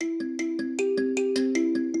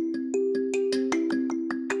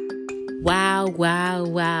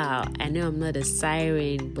Wow. I know I'm not a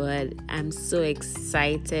siren, but I'm so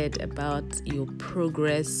excited about your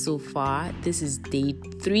progress so far. This is day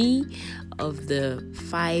 3 of the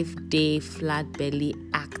 5-day flat belly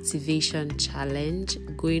activation challenge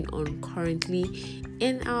going on currently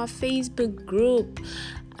in our Facebook group.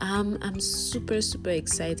 I'm super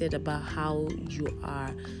excited about how you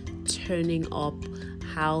are turning up,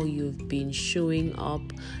 how you've been showing up,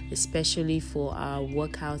 especially for our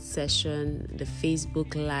workout session, the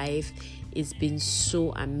Facebook Live. It's been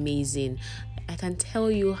so amazing. I can tell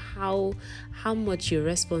you how much your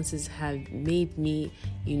responses have made me,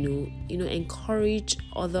 encourage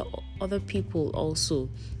other people also,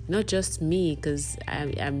 not just me, because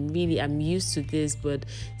I'm used to this, but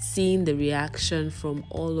seeing the reaction from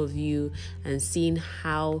all of you and seeing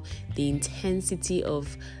how the intensity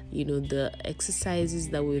of the exercises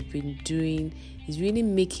that we've been doing is really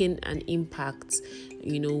making an impact.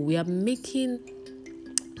 We are making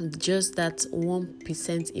just that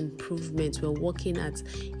 1% improvement. We're working at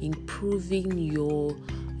improving your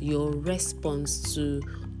response to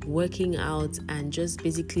working out and just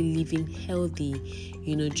basically living healthy.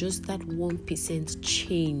 Just that 1%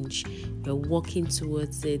 change, we're working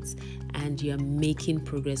towards it and you're making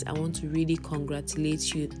progress. I want to really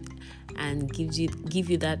congratulate you and give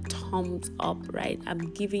you that thumbs up, right?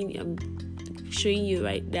 I'm showing you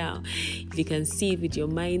right now. If you can see it with your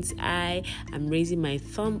mind's eye, I'm raising my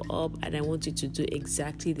thumb up, and I want you to do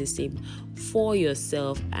exactly the same for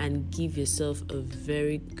yourself and give yourself a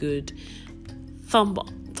very good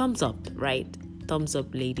thumbs up, right? Thumbs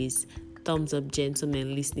up, ladies. Thumbs up,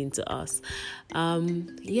 gentlemen listening to us.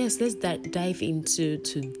 Yes, let's dive into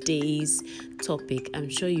today's topic. I'm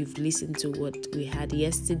sure you've listened to what we had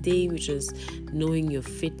yesterday, which was knowing your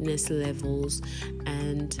fitness levels,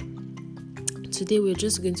 and today we're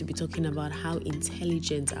just going to be talking about how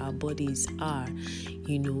intelligent our bodies are.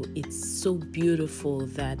 It's so beautiful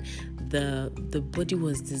that the body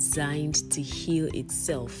was designed to heal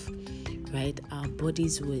itself, right? Our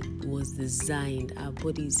bodies was designed. Our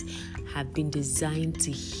bodies have been designed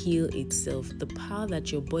to heal itself. The power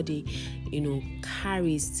that your body,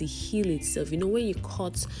 carries to heal itself. When you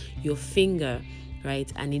cut your finger,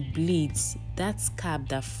 right, and it bleeds, that scab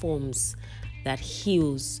that forms, that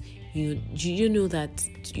heals. You know that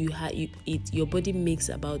your body makes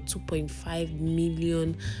about 2.5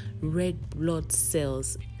 million red blood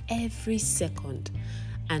cells every second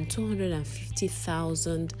and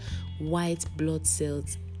 250,000 white blood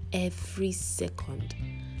cells every second.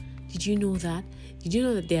 Did you know that? Did you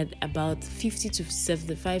know that there are about 50 to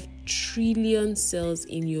 75 trillion cells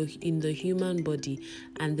in the human body,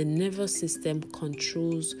 and the nervous system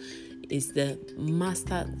is the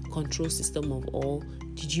master control system of all?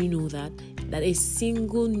 Did you know that a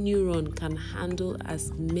single neuron can handle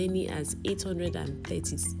as many as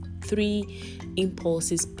 833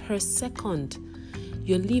 impulses per second?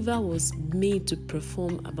 Your liver was made to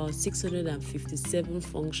perform about 657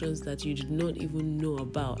 functions that you did not even know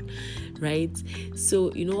about, right?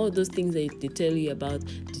 So, all those things that they tell you about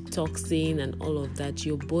detoxing and all of that,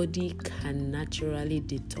 your body can naturally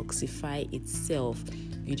detoxify itself.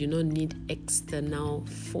 You do not need external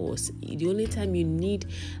force. The only time you need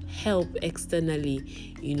help externally,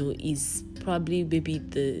 is probably maybe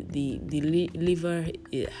the liver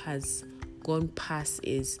has gone past,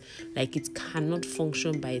 is like it cannot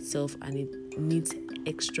function by itself and it needs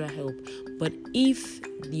extra help. But if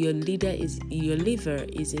your liver is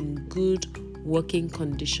in good working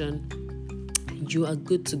condition, you are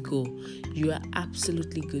good to go. You are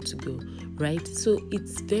absolutely good to go, right? So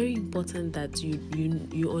it's very important that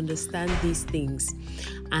you understand these things,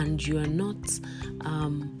 and you are not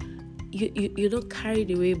you're not carried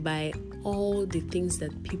away by all the things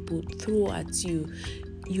that people throw at you.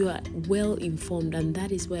 You are well informed, and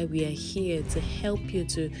that is why we are here to help you,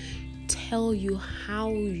 to tell you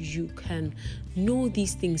how you can know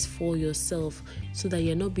these things for yourself, so that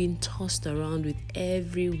you're not being tossed around with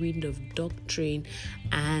every wind of doctrine,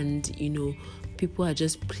 and people are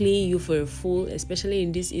just playing you for a fool, especially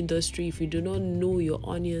in this industry. If you do not know your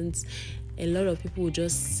onions, a lot of people will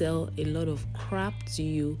just sell a lot of crap to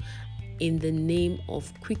you in the name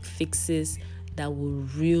of quick fixes that will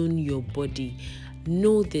ruin your body.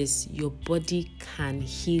 Know this: your body can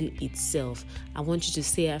heal itself. I want you to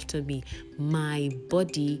say after me: my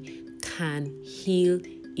body can heal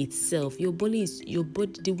itself. Your body,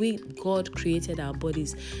 the way God created our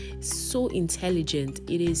bodies, so intelligent.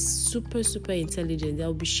 It is super intelligent.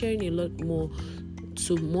 I'll be sharing a lot more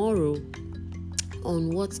tomorrow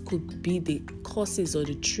on what could be the causes or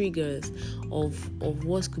the triggers of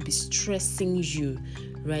what could be stressing you,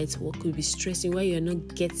 right? What could be stressing, why you're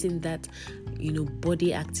not getting that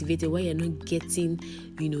body activated, why you're not getting,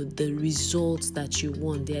 the results that you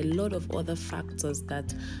want. There are a lot of other factors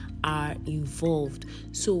that are involved.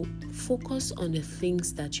 So focus on the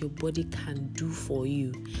things that your body can do for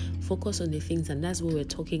you. Focus on the things, and that's what we're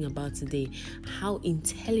talking about today. How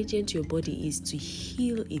intelligent your body is to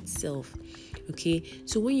heal itself. Okay,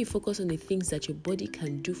 so when you focus on the things that your body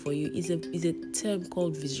can do for you, is a term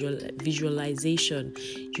called visualization.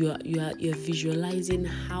 You're visualizing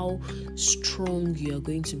how strong you are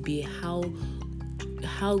going to be, how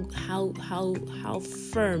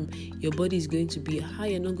firm your body is going to be, how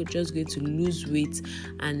you're not just going to lose weight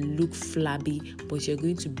and look flabby, but you're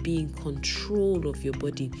going to be in control of your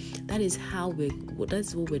body. That's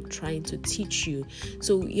what we're trying to teach you.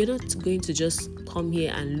 So you're not going to just come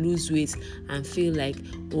here and lose weight and feel like,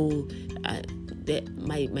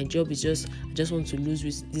 my job is I just want to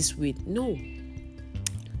lose this weight. No.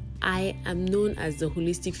 I am known as the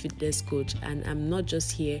holistic fitness coach, and I'm not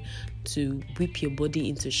just here to whip your body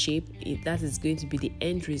into shape. That is going to be the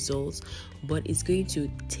end result, but it's going to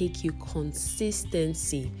take you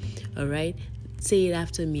consistency. All right, say it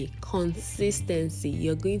after me: consistency.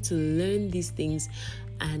 You're going to learn these things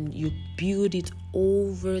and you build it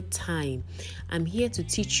over time. I'm here to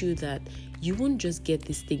teach you that you won't just get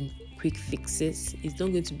this thing quick fixes. It's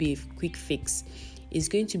not going to be a quick fix. It's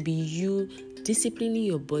going to be you disciplining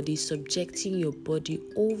your body, subjecting your body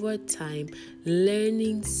over time,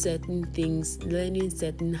 learning certain things, learning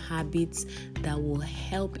certain habits that will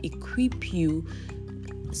help equip you.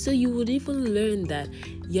 So you would even learn that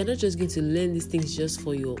you're not just going to learn these things just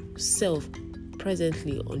for yourself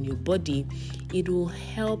presently on your body. It will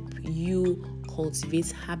help you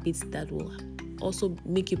cultivate habits that will also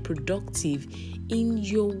make you productive in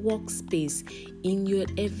your workspace, in your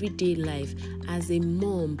everyday life, as a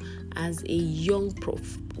mom, as a young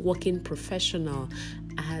working professional,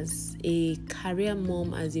 as a career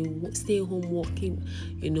mom, as a stay-at-home work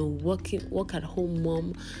at home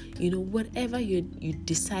mom, whatever you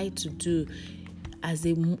decide to do, as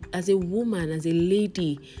a woman, as a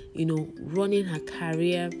lady, running her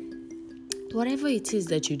career. Whatever it is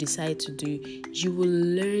that you decide to do, you will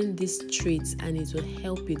learn these traits and it will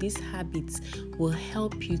help you. These habits will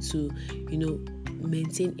help you to,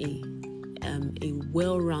 maintain a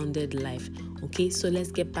well-rounded life. Okay, so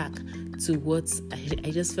let's get back to what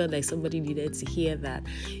I just felt like somebody needed to hear that,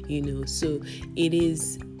 So it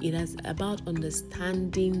is about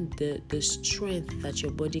understanding the strength that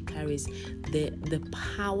your body carries, the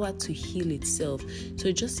power to heal itself.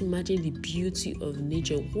 So just imagine the beauty of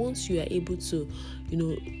nature. Once you are able to,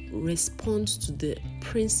 respond to the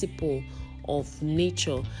principle of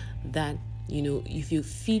nature that, if you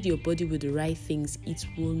feed your body with the right things, it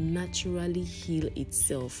will naturally heal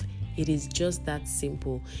itself. It is just that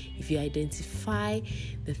simple. If you identify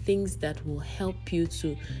the things that will help you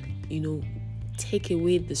to, take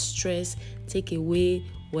away the stress, take away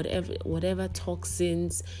whatever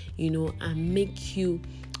toxins, and make you,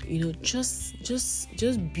 just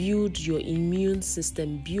build your immune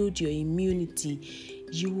system, build your immunity,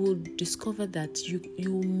 you will discover that you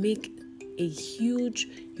make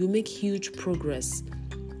huge progress.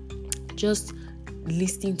 Just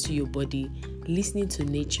listening to your body, listening to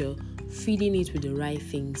nature, feeding it with the right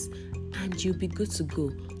things, and you'll be good to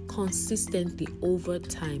go consistently over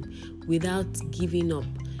time without giving up.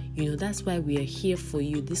 That's why we are here for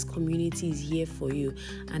you. This community is here for you,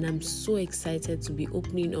 and I'm so excited to be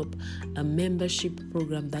opening up a membership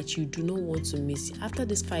program that you do not want to miss. After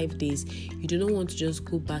these 5 days, you do not want to just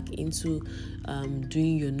go back into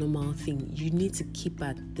doing your normal thing. You need to keep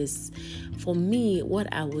at this. For me,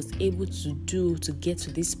 what I was able to do to get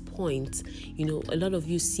to this point, a lot of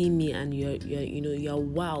you see me and you're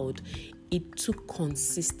wowed. It took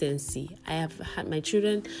consistency. I have had my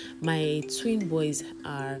children, my twin boys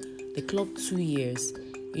they clocked 2 years.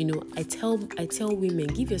 I tell women,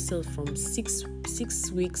 give yourself from 6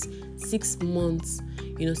 weeks, 6 months,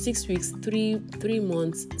 6 weeks, 3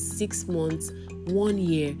 months, 6 months, 1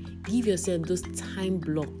 year. Give yourself those time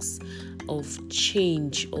blocks of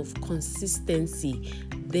change, of consistency.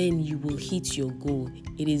 Then you will hit your goal.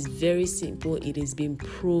 It is very simple. It has been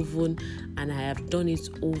proven, and I have done it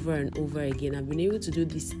over and over again. I've been able to do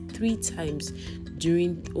this 3 times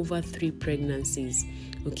during over 3 pregnancies.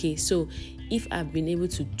 Okay, so if I've been able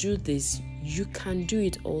to do this, you can do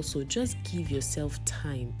it also. Just give yourself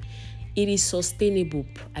time. It is sustainable.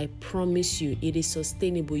 I promise you, it is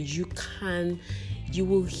sustainable. You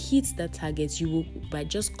will hit that target. You will, by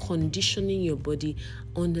just conditioning your body,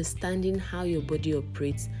 understanding how your body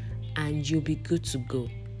operates, and you'll be good to go.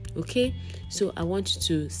 Okay, so I want you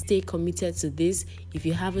to stay committed to this. If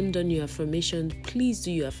you haven't done your affirmation, please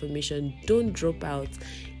do your affirmation. Don't drop out.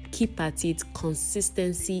 Keep at it.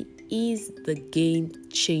 Consistency is the game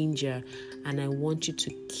changer, and I want you to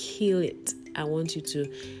kill it. I want you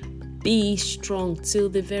to be strong till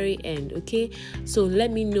the very end. Okay, so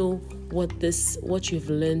let me know what you've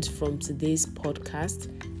learned from today's podcast.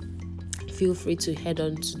 Feel free to head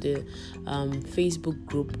on to the Facebook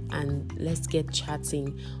group and let's get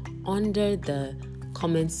chatting under the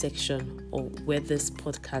comment section or where this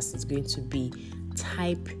podcast is going to be.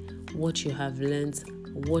 Type what you have learned,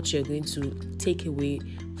 what you're going to take away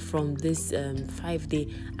from this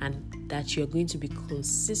 5-day, and that you're going to be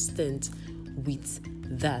consistent with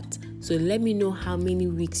that. So let me know how many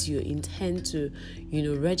weeks you intend to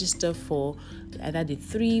register for, either the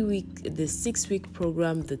 3-week, the 6-week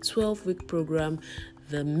program, the 12-week program,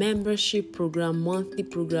 the membership program, monthly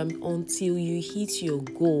program, until you hit your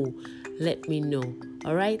goal. Let me know.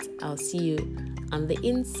 All right, I'll see you on the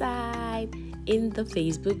inside in the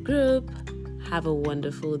Facebook group. Have a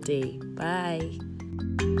wonderful day. Bye.